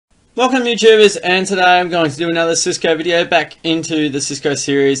Welcome YouTubers, and today I'm going to do another Cisco video back into the Cisco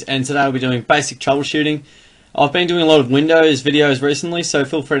series, and today we'll be doing basic troubleshooting. I've been doing a lot of Windows videos recently, so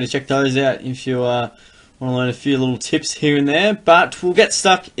feel free to check those out if you want to learn a few little tips here and there. But we'll get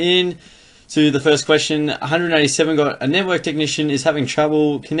stuck in to the first question. 187 got a network technician is having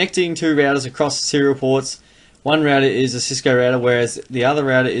trouble connecting two routers across serial ports. One router is a Cisco router, whereas the other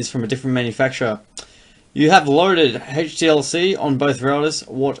router is from a different manufacturer. You have loaded HDLC on both routers.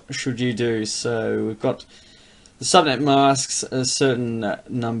 What should you do? So we've got the subnet masks, a certain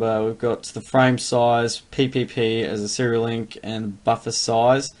number. We've got the frame size, PPP as a serial link, and buffer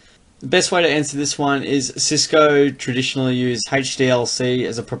size. The best way to answer this one is Cisco traditionally used HDLC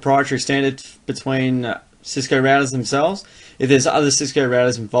as a proprietary standard between Cisco routers themselves. If there's other Cisco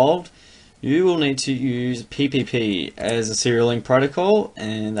routers involved, you will need to use PPP as a serial link protocol,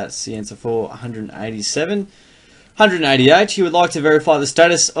 and that's the answer for 187. 188, you would like to verify the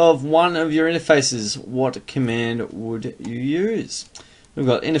status of one of your interfaces. What command would you use? We've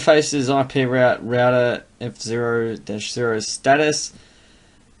got interfaces, IP route, router, F0-0 status,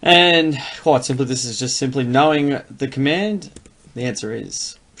 and quite simply this is just simply knowing the command. The answer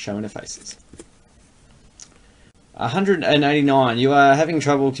is show interfaces. 189. You are having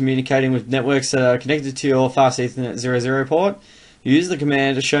trouble communicating with networks that are connected to your fast Ethernet 00 port. Use the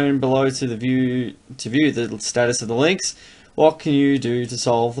command shown below to view the status of the links. What can you do to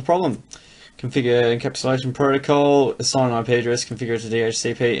solve the problem? Configure encapsulation protocol, assign an IP address, configure it to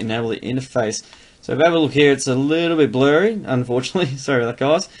DHCP, enable the interface. So if I have a look here, it's a little bit blurry, unfortunately. Sorry about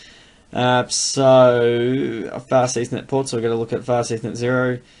that, guys. So a fast Ethernet port, so we've got to look at fast Ethernet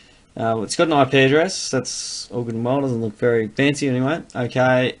 0. It's got an IP address, that's all good and well, doesn't look very fancy anyway.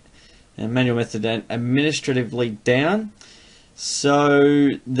 Okay, and manual method and administratively down.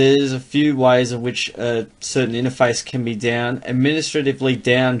 So there's a few ways of which a certain interface can be down. Administratively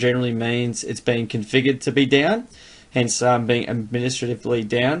down generally means it's being configured to be down, hence being administratively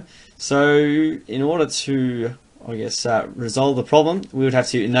down. So in order to, I guess, resolve the problem, we would have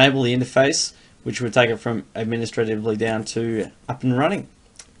to enable the interface, which would take it from administratively down to up and running.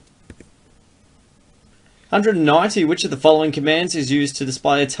 190. Which of the following commands is used to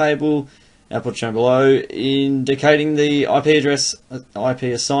display a table, output shown below, indicating the IP address, IP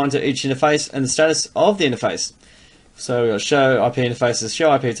assigned to each interface, and the status of the interface? So we've got show IP interfaces,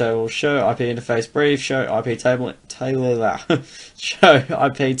 show IP table, show IP interface brief, show IP table, show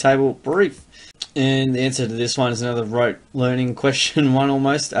IP table brief. And the answer to this one is another rote learning question one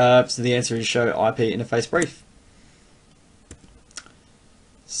almost. So the answer is show IP interface brief.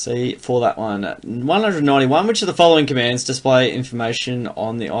 See for that one. 191. Which of the following commands display information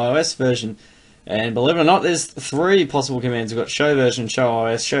on the iOS version? And believe it or not, there's three possible commands. We've got show version, show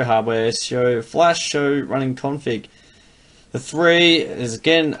iOS, show hardware, show flash, show running config. The three is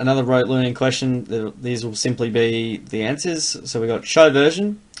again another rote learning question. These will simply be the answers. So we've got show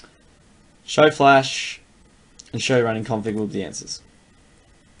version, show flash, and show running config will be the answers.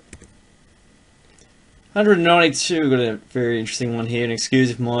 192, we've got a very interesting one here, and excuse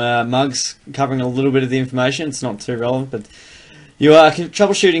if my mug's covering a little bit of the information, it's not too relevant, but you are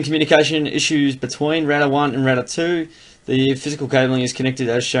troubleshooting communication issues between router 1 and router 2. The physical cabling is connected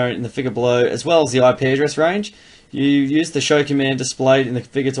as shown in the figure below, as well as the IP address range. You use the show command displayed in the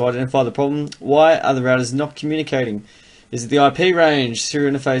figure to identify the problem. Why are the routers not communicating? Is it the IP range,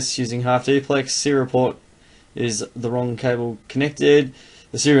 serial interface using half duplex, serial port is the wrong cable connected?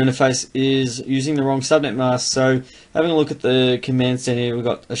 The serial interface is using the wrong subnet mask. So having a look at the commands down here, we've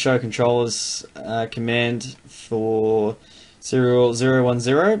got a show controllers command for serial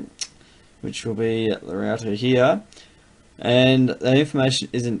 010, which will be the router here. And that information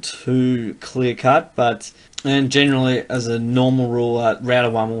isn't too clear cut, and generally as a normal rule, router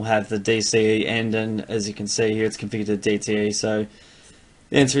 1 will have the DCE end, and as you can see here, it's configured to DTE. So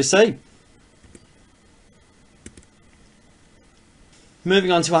the answer is C.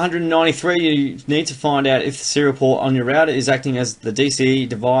 Moving on to 193, you need to find out if the serial port on your router is acting as the DCE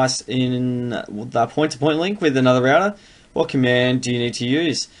device in the point-to-point link with another router. What command do you need to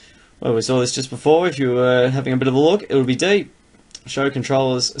use? Well, we saw this just before. If you were having a bit of a look, it would be D. Show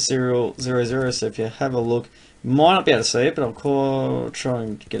controllers serial 00. So if you have a look, you might not be able to see it, but I'll try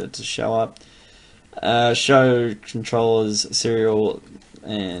and get it to show up. Show controllers serial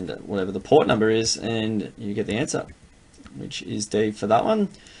and whatever the port number is, and you get the answer, which is D for that one.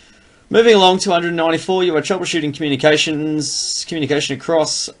 Moving along to 194, you are troubleshooting communication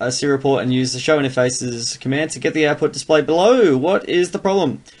across a serial port and use the show interfaces command to get the output displayed below. What is the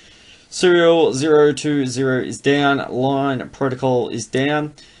problem? Serial 020 is down, line protocol is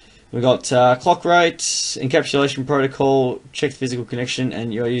down. We've got clock rate, encapsulation protocol, check the physical connection,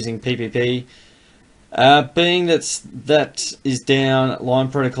 and you're using PPP. Being that is down, line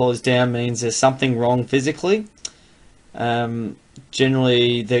protocol is down, means there's something wrong physically.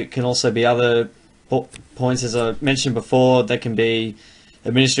 Generally, there can also be other points, as I mentioned before, that can be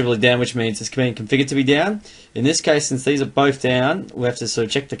administratively down, which means it's being configured to be down. In this case, since these are both down, we have to sort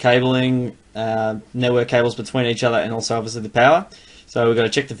of check the cabling, network cables between each other, and also obviously the power. So we've got to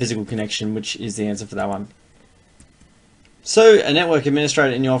check the physical connection, which is the answer for that one. So a network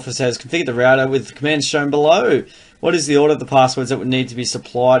administrator in your office has configured the router with the commands shown below. What is the order of the passwords that would need to be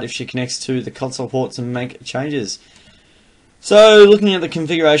supplied if she connects to the console ports and make changes? So looking at the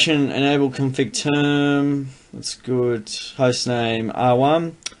configuration, enable config term, that's good, hostname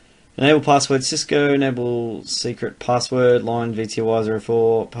R1, enable password Cisco, enable secret password, line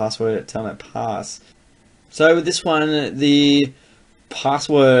VTY04, password telnet pass. So with this one, the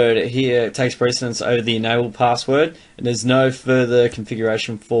password here takes precedence over the enable password, and there's no further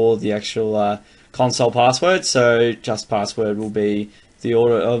configuration for the actual console password, so just password will be the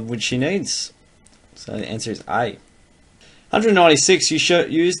order of which she needs. So the answer is A. 196,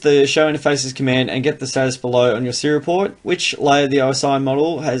 use the show interfaces command and get the status below on your serial port. Which layer of the OSI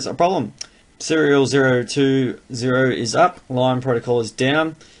model has a problem? Serial 020 is up, line protocol is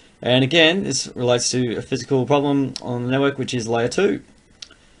down. And again, this relates to a physical problem on the network, which is layer 2.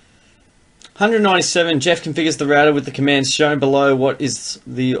 197, Jeff configures the router with the commands shown below. What is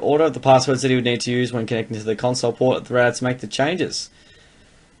the order of the passwords that he would need to use when connecting to the console port of the router to make the changes?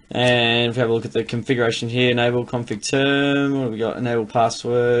 And if we have a look at the configuration here, enable config term, what have we got? Enable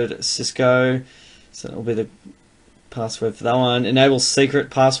password Cisco, so that will be the password for that one. Enable secret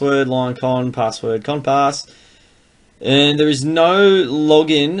password, line con, password con pass. And there is no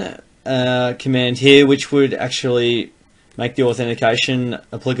login command here, which would actually make the authentication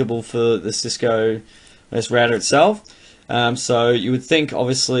applicable for the Cisco router itself. So you would think,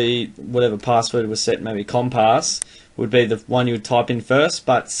 obviously, whatever password was set, maybe compass, would be the one you would type in first,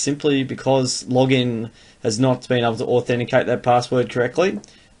 but simply because login has not been able to authenticate that password correctly,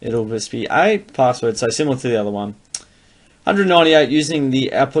 it'll just be a password, so similar to the other one. 198, using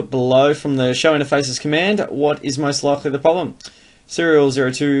the output below from the show interfaces command, what is most likely the problem? Serial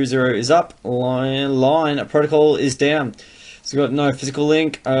 020 is up, line protocol is down. So we've got no physical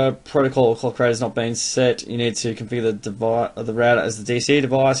link, protocol clock rate has not been set. You need to configure the router as the DCE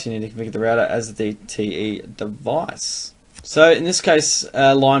device, you need to configure the router as the DTE device. So in this case,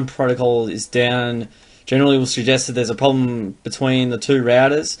 line protocol is down. Generally will suggest that there's a problem between the two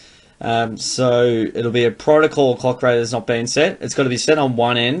routers. So it'll be a protocol clock rate has not been set. It's got to be set on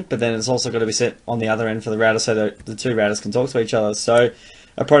one end, but then it's also got to be set on the other end for the router so that the two routers can talk to each other. So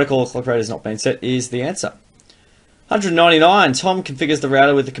a protocol clock rate has not been set is the answer. 199, Tom configures the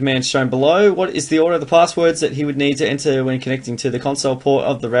router with the commands shown below. What is the order of the passwords that he would need to enter when connecting to the console port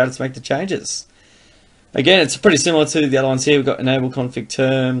of the router to make the changes? Again, it's pretty similar to the other ones here. We've got enable config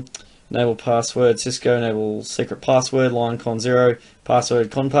term, enable password Cisco, enable secret password, line con 0,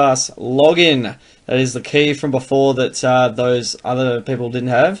 password con pass, login. That is the key from before that those other people didn't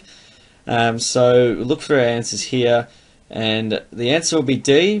have. So look for our answers here, and the answer will be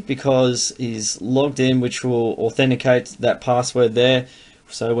D because he's logged in, which will authenticate that password there.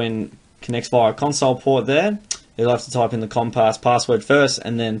 So when connects via a console port there, he'll have to type in the compass password first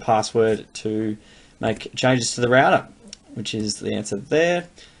and then password to make changes to the router, which is the answer there.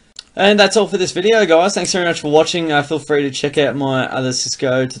 And that's all for this video, guys. Thanks very much for watching. Feel free to check out my other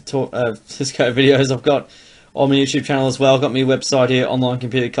Cisco videos I've got on my YouTube channel as well. I've got my website here,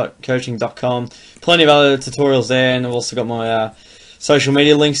 onlinecomputercoaching.com. Plenty of other tutorials there, and I've also got my social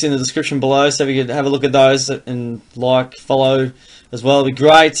media links in the description below, so if you could have a look at those and like, follow as well, it'd be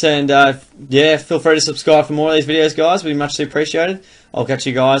great. And yeah, feel free to subscribe for more of these videos, guys. It'd be muchly appreciated. I'll catch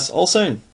you guys all soon.